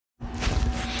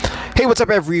Hey, what's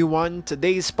up everyone?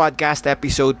 Today's podcast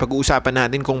episode, pag-uusapan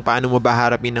natin kung paano mo ba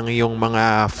harapin ang iyong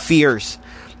mga fears.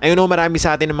 I know marami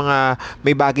sa atin ng mga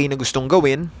may bagay na gustong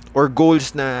gawin or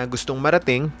goals na gustong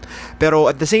marating.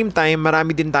 Pero at the same time,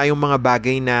 marami din tayong mga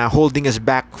bagay na holding us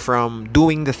back from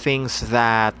doing the things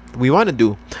that we want to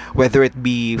do. Whether it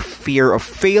be fear of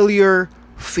failure,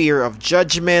 fear of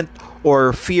judgment,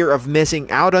 or fear of missing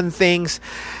out on things.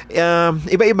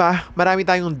 Iba-iba, marami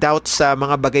tayong doubts sa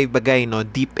mga bagay-bagay, no,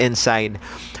 deep inside.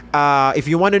 If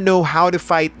you want to know how to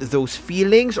fight those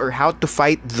feelings or how to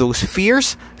fight those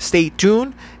fears, stay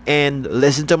tuned and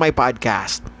listen to my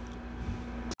podcast.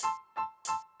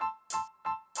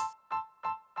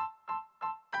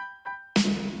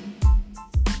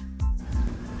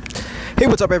 Hey,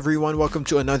 what's up everyone? Welcome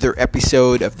to another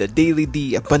episode of the Daily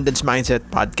D Abundance Mindset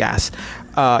Podcast.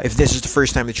 If this is the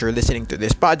first time that you're listening to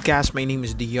this podcast, my name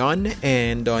is Dion,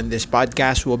 and on this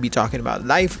podcast, we'll be talking about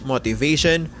life,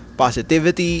 motivation,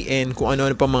 positivity, and kung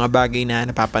ano-ano pa mga bagay na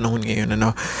napapanahon ngayon.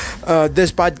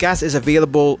 This podcast is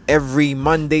available every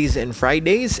Mondays and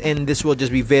Fridays, and this will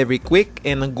just be very quick.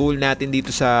 And ang goal natin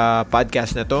dito sa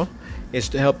podcast na to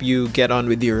is to help you get on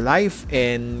with your life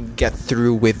and get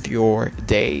through with your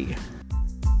day.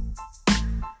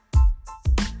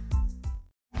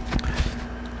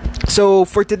 So,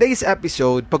 for today's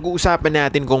episode, pag-uusapan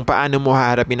natin kung paano mo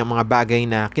haharapin ang mga bagay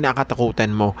na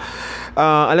kinakatakutan mo.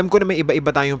 Alam ko na may iba-iba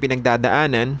tayong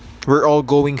pinagdadaanan. We're all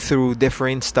going through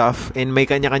different stuff and may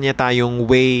kanya-kanya tayong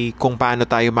way kung paano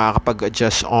tayo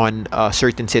makakapag-adjust on a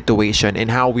certain situation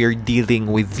and how we're dealing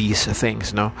with these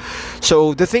things, no?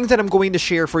 So, the things that I'm going to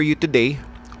share for you today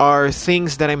are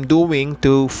things that I'm doing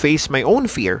to face my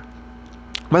own fear.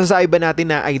 Masasabi ba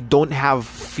natin na I don't have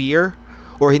fear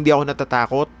or hindi ako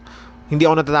natatakot? Hindi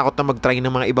ako natatakot na mag-try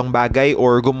ng mga ibang bagay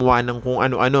or gumawa ng kung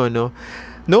ano-ano, no?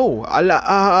 No,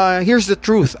 here's the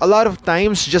truth. A lot of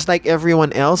times, just like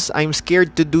everyone else, I'm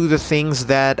scared to do the things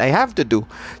that I have to do.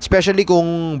 Especially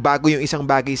kung bago yung isang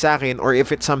bagay sa akin or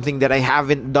if it's something that I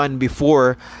haven't done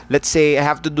before. Let's say I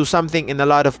have to do something and a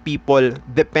lot of people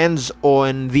depends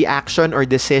on the action or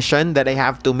decision that I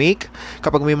have to make.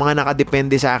 Kapag may mga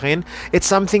nakadepende sa akin, it's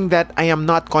something that I am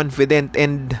not confident,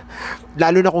 and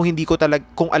lalo na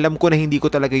kung alam ko na hindi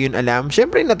ko talaga yun alam,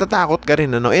 syempre natatakot ka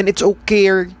rin, ano? And it's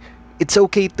okay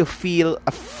to feel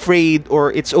afraid,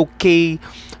 or it's okay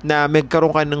na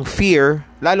magkaroon ka ng fear,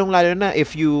 lalong-lalo na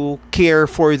if you care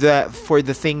for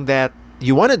the thing that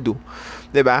you wanna do,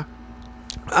 'di ba?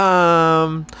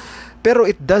 Pero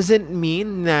it doesn't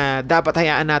mean na dapat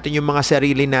hayaan natin yung mga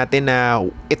sarili natin na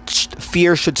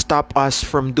fear should stop us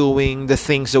from doing the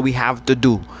things that we have to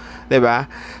do. 'Di ba?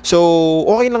 So,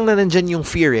 okay lang na nandyan yung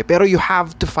fear pero you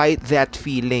have to fight that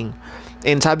feeling.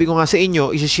 And sabi ko nga sa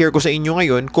inyo, i-share ko sa inyo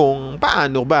ngayon kung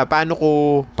paano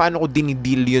ko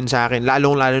dinideal yun sa akin,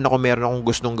 lalong-lalo na kung meron akong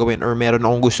gustong gawin or meron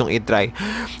akong gustong i-try.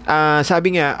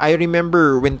 Sabi nga, I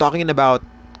remember when talking about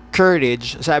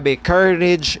courage, sabi,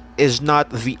 courage is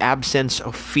not the absence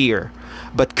of fear,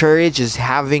 but courage is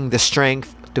having the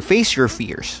strength to face your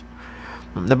fears.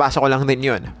 Nabasa ko lang din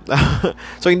yun.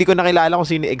 So, hindi ko nakilala kung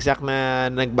sino exact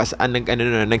na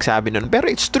nagsabi nun. Pero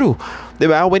it's true.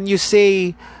 Diba? When you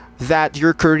say that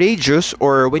you're courageous,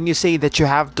 or when you say that you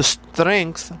have the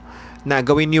strength na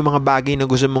gawin yung mga bagay na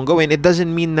gusto mong gawin, it doesn't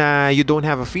mean na you don't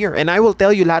have a fear. And I will tell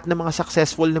you, lahat ng mga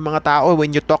successful na mga tao,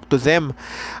 when you talk to them,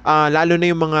 lalo na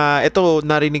yung mga, ito,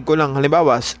 narinig ko lang,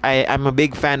 halimbawa, I'm a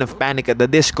big fan of Panic at the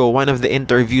Disco. One of the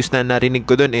interviews na narinig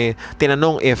ko dun,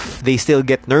 tinanong if they still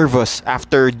get nervous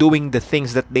after doing the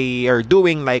things that they are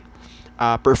doing, like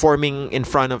performing in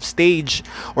front of stage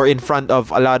or in front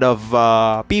of a lot of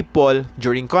people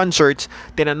during concerts.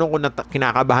 Tinanong ko na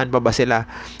kinakabahan pa ba sila.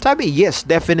 Sabi, yes,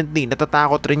 definitely,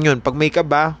 natatakot rin yun. Pag may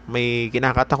kaba, may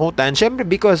kinakatakutan, syempre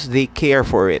because they care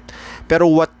for it. Pero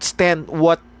what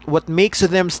makes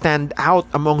them stand out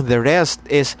among the rest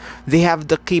is they have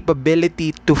the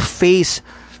capability to face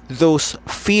those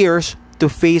fears, to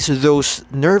face those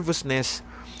nervousness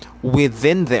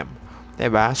within them.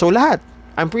 Diba? So lahat,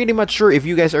 I'm pretty much sure if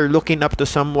you guys are looking up to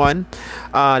someone,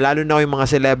 lalo na yung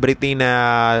mga celebrity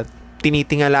na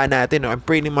tinitingala natin, I'm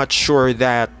pretty much sure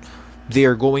that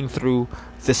they're going through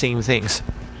the same things.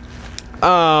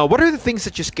 What are the things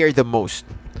that you scare the most?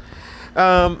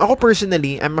 Ako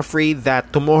personally, I'm afraid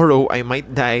that tomorrow I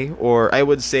might die, or I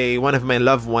would say one of my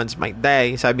loved ones might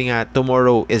die. Sabi nga,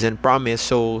 tomorrow isn't promised,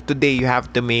 so today you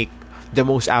have to make the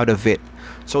most out of it.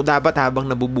 So dapat habang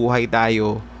nabubuhay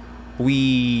tayo,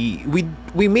 we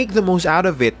make the most out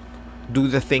of it. Do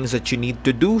the things that you need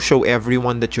to do. Show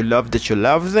everyone that you love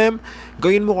them.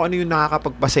 Gawin mo kung ano yung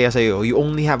nakakapagpasaya sa'yo. You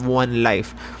only have one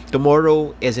life.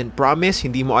 Tomorrow isn't promised.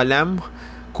 Hindi mo alam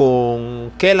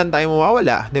kung kailan tayo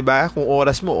mawawala, 'di ba? Kung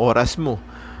oras mo,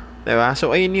 'di ba?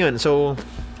 So ayun 'yun. So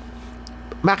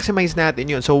maximize natin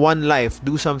 'yun. So one life,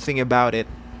 do something about it.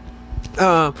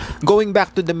 Going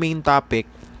back to the main topic,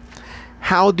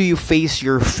 how do you face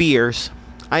your fears?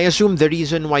 I assume the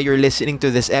reason why you're listening to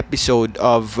this episode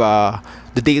of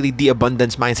the Daily D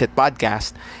Abundance Mindset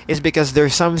podcast is because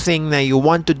there's something that you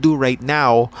want to do right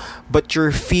now, but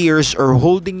your fears are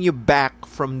holding you back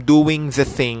from doing the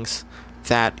things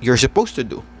that you're supposed to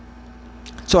do.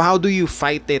 So how do you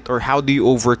fight it, or how do you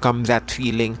overcome that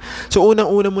feeling? So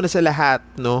unang-una muna sa lahat,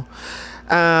 no?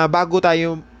 Bago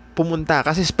tayo pumunta,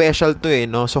 kasi special to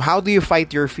no? So how do you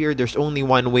fight your fear? There's only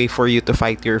one way for you to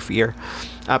fight your fear.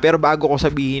 Pero bago ko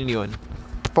sabihin yun,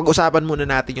 pag-usapan muna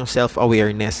natin yung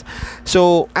self-awareness.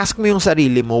 So ask mo yung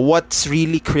sarili mo, what's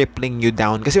really crippling you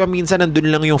down? Kasi minsan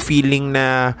nandun lang yung feeling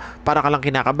na para ka lang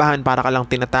kinakabahan, para ka lang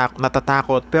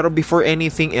natatakot. Pero before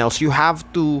anything else, you have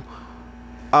to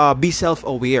be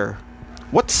self-aware.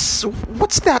 What's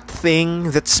that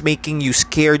thing that's making you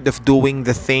scared of doing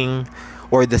the thing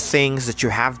or the things that you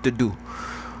have to do?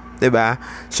 'Di ba?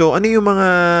 So ano yung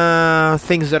mga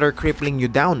things that are crippling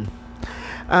you down?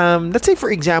 Let's say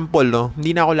for example, no,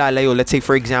 hindi na ako lalayo. Let's say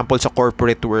for example sa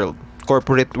corporate world.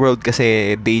 Corporate world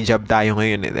kasi day job tayo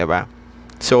ngayon, 'di ba?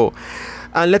 So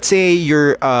let's say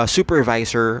you're a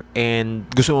supervisor and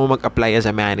gusto mo mag-apply as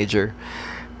a manager.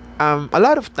 A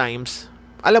lot of times,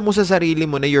 alam mo sa sarili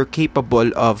mo na you're capable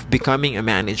of becoming a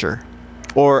manager,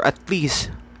 or at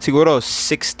least siguro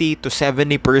 60 to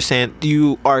 70%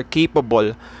 you are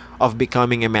capable of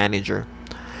becoming a manager.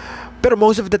 Pero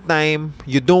most of the time,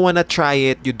 you don't wanna try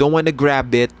it, you don't wanna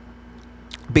grab it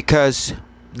because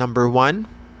number one,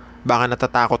 baka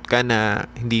natatakot ka na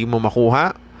hindi mo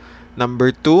makuha.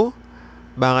 Number two,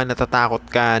 baka natatakot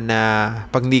ka na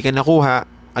pag hindi ka nakuha,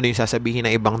 ano yung sasabihin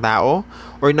ng ibang tao?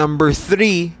 Or number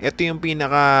three, ito yung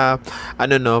pinaka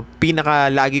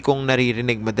lagi kong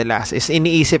naririnig madalas, is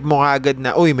iniisip mo kagad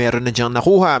na, uy, meron na diyang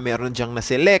nakuha, meron diyang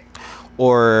na-select,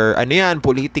 or ano yan,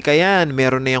 politika yan,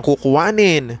 meron na yang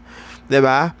kukuhanin. 'Di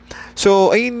ba?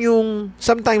 So, ayun yung,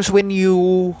 sometimes when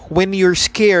you're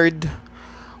scared,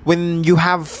 when you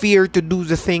have fear to do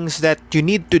the things that you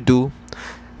need to do,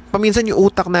 paminsan yung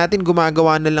utak natin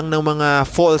gumagawa na lang ng mga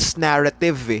false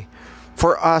narrative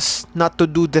for us not to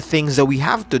do the things that we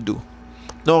have to do.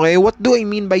 Okay, what do I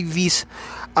mean by these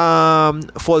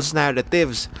false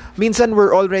narratives? Minsan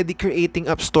we're already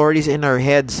creating up stories in our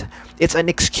heads. It's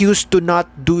an excuse to not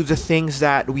do the things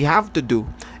that we have to do.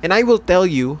 And I will tell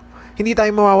you, hindi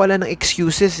tayo mawawala ng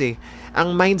excuses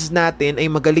Ang minds natin ay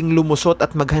magaling lumusot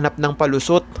at maghanap ng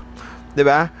palusot. 'Di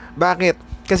ba? Bakit?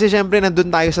 Kasi syempre nandun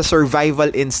tayo sa survival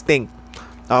instinct.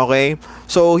 Okay?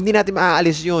 So hindi natin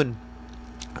maaalis 'yun.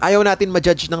 Ayaw natin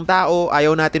ma-judge ng tao,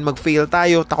 ayaw natin mag-fail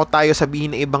tayo, takot tayo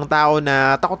sabihin ng ibang tao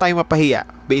na takot tayo mapahiya,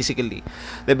 basically.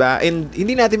 'Di ba? And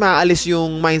hindi natin maaalis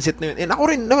yung mindset na yun. And ako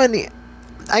rin naman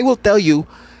I will tell you,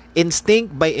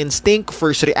 instinct by instinct,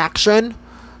 first reaction.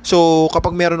 So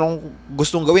kapag meron akong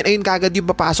gustong gawin, ayun kagad yung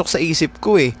papasok sa isip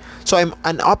ko So I'm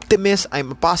an optimist,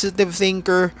 I'm a positive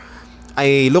thinker.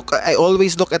 I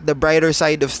always look at the brighter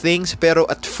side of things, pero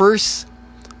at first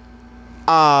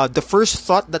the first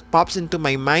thought that pops into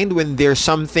my mind when there's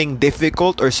something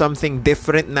difficult or something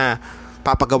different na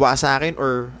papagawa sa akin,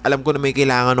 or alam ko na may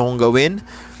kailangan akong gawin,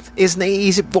 is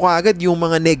naiisip ko kagad yung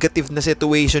mga negative na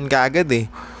situation kagad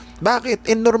Bakit?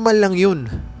 Normal lang yun,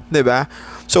 'di ba?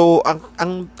 So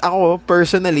ako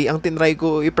personally, ang tinry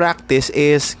ko i-practice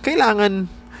is kailangan,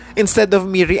 instead of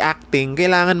me reacting,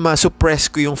 kailangan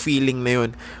ma-suppress ko yung feeling na yun.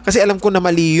 Kasi alam ko na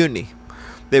mali yun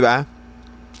 'di ba?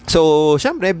 So,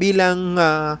 syempre, bilang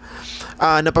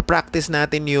napapractice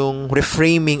natin yung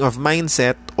reframing of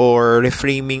mindset or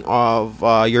reframing of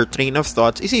your train of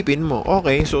thoughts, isipin mo,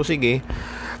 okay, so sige,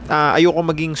 ayoko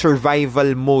maging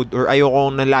survival mode, or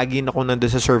ayoko na lagi na ako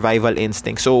nandun sa survival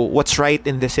instinct. So, what's right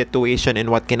in this situation and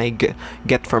what can I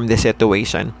get from this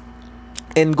situation?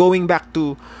 And going back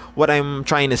to what I'm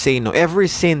trying to say, ever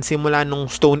since, simula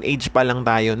nung Stone Age pa lang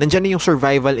tayo, nandyan na yung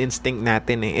survival instinct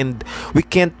natin and we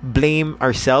can't blame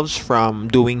ourselves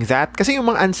from doing that. Kasi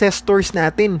yung mga ancestors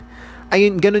natin,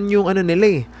 ayun, ganun yung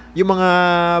nila yung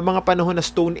mga panahon na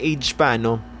Stone Age pa,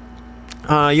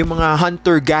 yung mga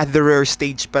hunter-gatherer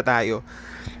stage pa tayo.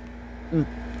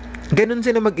 Ganun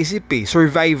sila mag-isip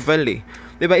survival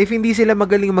diba? If hindi sila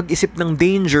magaling mag-isip ng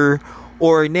danger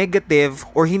or negative,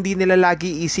 or hindi nila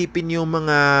lagi isipin yung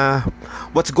mga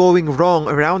what's going wrong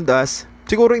around us,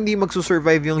 siguro hindi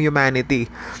magsusurvive yung humanity.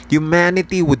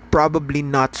 Humanity would probably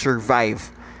not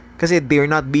survive kasi they're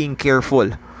not being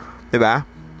careful, diba?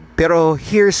 Pero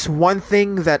here's one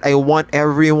thing that I want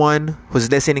everyone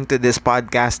who's listening to this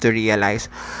podcast to realize.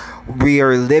 We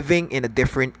are living in a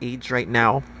different age right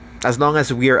now. As long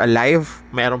as we are alive,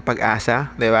 mayroong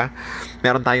pag-asa, di ba?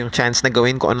 Meron tayong chance na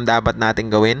gawin kung anong dapat natin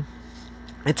gawin.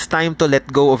 It's time to let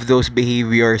go of those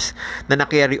behaviors na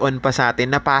na-carry on pa sa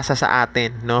atin, napasa sa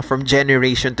atin, no? From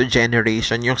generation to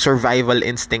generation, yung survival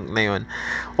instinct na yun.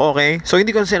 Okay? So,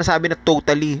 hindi ko sinasabi na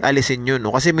totally alisin yun,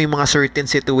 no? Kasi may mga certain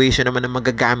situation naman na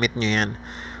magagamit nyo yan.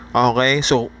 Okay?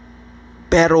 So,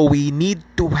 pero we need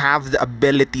to have the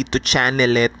ability to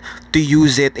channel it, to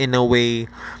use it in a way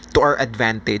to our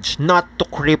advantage, not to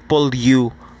cripple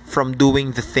you from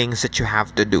doing the things that you have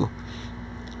to do.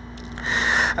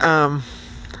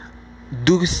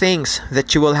 Do things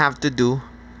that you will have to do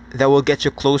that will get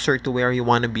you closer to where you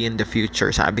want to be in the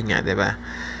future. Sabi nga, di ba?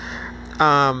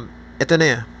 Ito na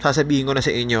yan. Sasabihin ko na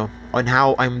sa inyo on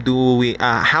how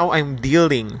I'm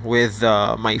dealing with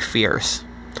my fears.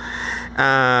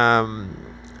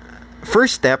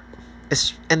 First step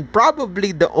is, and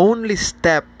probably the only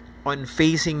step on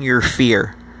facing your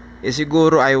fear is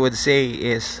siguro I would say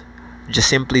is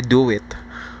just simply do it.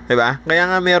 Diba? Kaya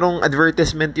nga merong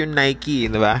advertisement yung Nike,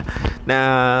 diba?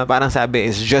 Na parang sabi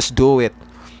is just do it.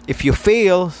 If you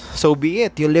fail, so be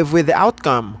it. You live with the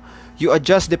outcome. You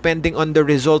adjust depending on the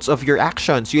results of your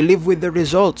actions. You live with the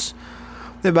results.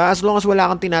 Diba? As long as wala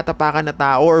kang tinatapakan na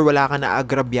tao or wala kang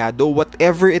naagrabyado,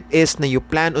 whatever it is na you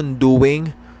plan on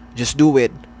doing, just do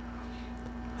it.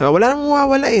 Diba? Wala nang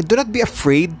mawawala eh. Do not be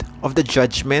afraid of the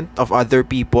judgment of other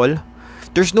people.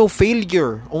 There's no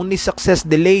failure, only success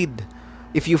delayed.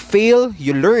 If you fail,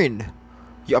 you learn.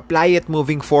 You apply it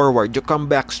moving forward. You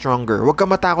come back stronger. Huwag ka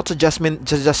matakot sa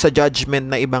judgment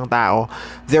na ibang tao.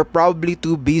 They're probably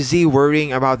too busy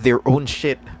worrying about their own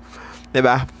shit.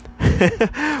 Diba?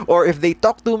 Or if they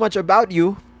talk too much about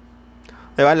you,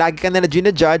 diba, lagi ka nila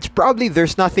ginajudge, probably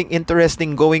there's nothing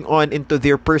interesting going on into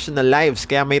their personal lives.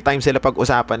 Kaya may time sila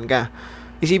pag-usapan ka.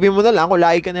 Isipin mo na lang, kung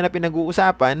lagi ka nila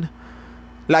pinag-uusapan,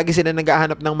 lagi sila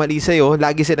naghahanap ng mali sa'yo,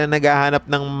 lagi sila naghahanap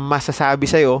ng masasabi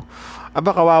sa'yo,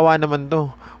 aba, kawawa naman to.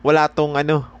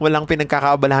 Walang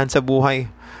pinagkakaabalahan sa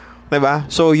buhay. Diba?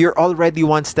 So, you're already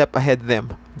one step ahead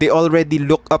them. They already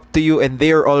look up to you and they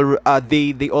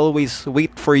always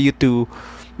wait for you to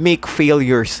make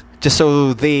failures just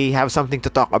so they have something to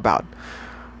talk about.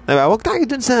 Diba? Huwag tayo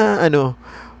dun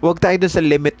sa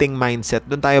limiting mindset.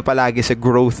 Dun tayo palagi sa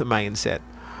growth mindset.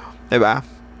 Diba?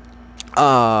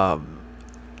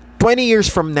 20 years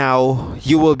from now,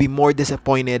 you will be more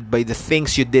disappointed by the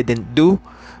things you didn't do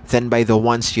than by the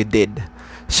ones you did.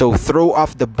 So throw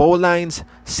off the bowlines,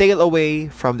 sail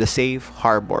away from the safe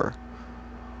harbor.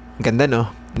 Ganda, no?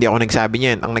 Hindi ako nagsabi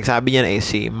niyan. Ang nagsabi niyan ay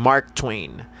si Mark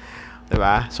Twain.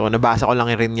 Diba? So nabasa ko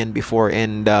lang rin yan before,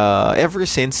 and ever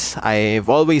since, I've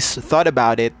always thought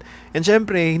about it. And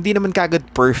syempre, hindi naman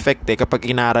kagad perfect kapag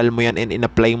inaral mo yan and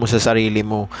in-apply mo sa sarili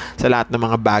mo sa lahat ng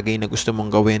mga bagay na gusto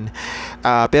mong gawin.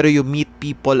 Pero you meet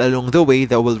people along the way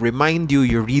that will remind you,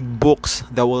 you read books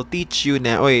that will teach you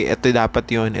na, oy, ito dapat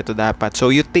yun, ito dapat.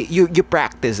 So you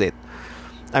practice it.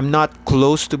 I'm not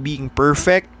close to being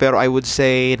perfect, pero I would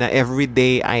say na every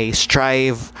day I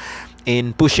strive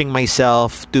in pushing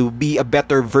myself to be a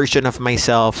better version of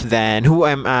myself than who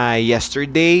am I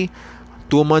yesterday,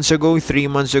 2 months ago, 3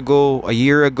 months ago, a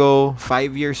year ago,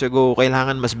 5 years ago.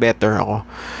 Kailangan mas better ako.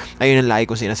 Ayun ang lagi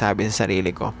kong sinasabi sa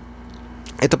sarili ko.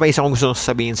 Ito pa isa kong gusto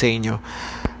sabihin sa inyo.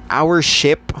 Our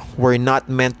ship were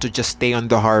not meant to just stay on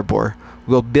the harbor.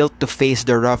 We're built to face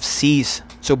the rough seas.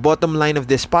 So bottom line of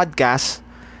this podcast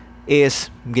is,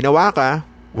 ginawa ka,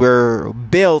 we're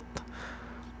built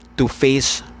to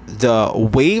face the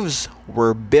waves.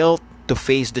 We're built to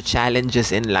face the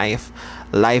challenges in life.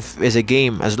 Life is a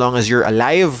game. As long as you're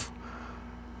alive,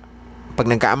 pag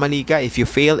nagkamali ka, if you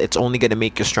fail, it's only gonna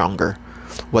make you stronger.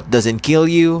 What doesn't kill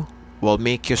you will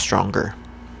make you stronger.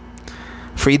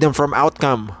 Freedom from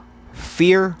outcome.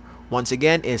 Fear, once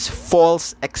again, is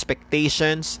false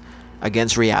expectations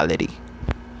against reality.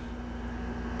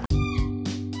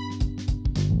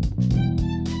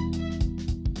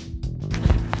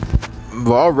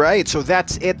 Alright, so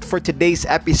that's it for today's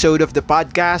episode of the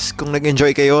podcast. Kung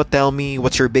nag-enjoy kayo, tell me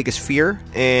what's your biggest fear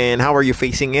and how are you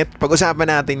facing it. Pag-usapan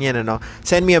natin yan, ano?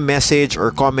 Send me a message or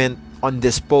comment on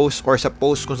this post or sa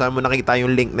post kung saan mo nakita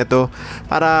yung link na to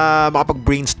para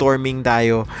makapag-brainstorming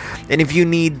tayo. And if you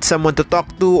need someone to talk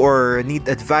to or need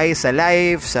advice sa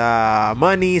life, sa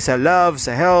money, sa love,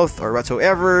 sa health, or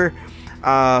whatsoever,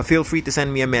 feel free to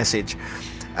send me a message.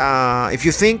 If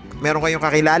you think meron kayong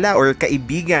kakilala or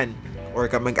kaibigan or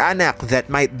kamag-anak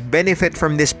that might benefit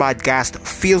from this podcast,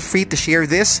 feel free to share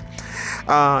this.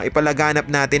 ipalaganap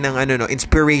natin ng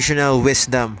inspirational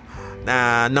wisdom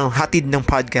na ng hatid ng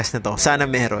podcast na to. Sana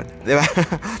meron, di ba?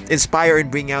 Inspire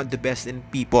and bring out the best in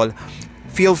people.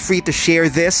 Feel free to share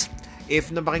this. If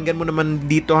napakinggan mo naman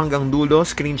dito hanggang dulo,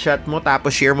 screenshot mo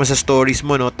tapos share mo sa stories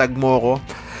mo, no? Tag mo ako.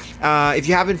 If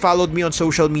you haven't followed me on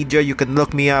social media, you can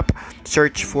look me up.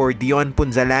 Search for Dion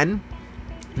Punzalan.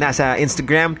 Nasa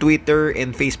Instagram, Twitter,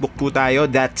 and Facebook po tayo.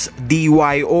 That's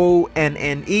DYONNE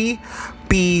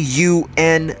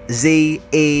PUNZALAN.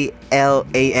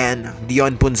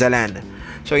 Dion Punzalan.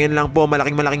 So yan lang po,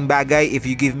 malaking bagay if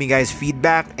you give me guys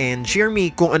feedback and share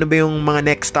me kung ano ba yung mga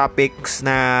next topics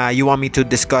na you want me to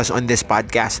discuss on this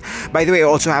podcast. By the way, I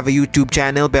also have a YouTube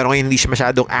channel pero ngayon hindi siya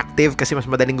masyadong active kasi mas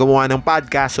madaling gumawa ng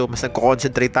podcast, so mas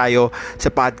nagko-concentrate tayo sa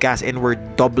podcast and we're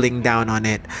doubling down on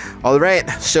it. Alright,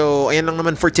 so ayan lang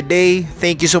naman for today.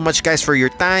 Thank you so much guys for your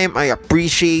time. I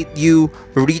appreciate you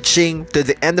reaching to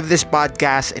the end of this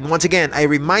podcast, and once again, I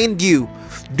remind you,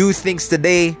 do things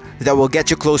today that will get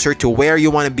you closer to where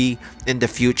you want to be in the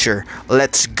future.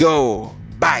 Let's go.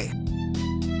 Bye.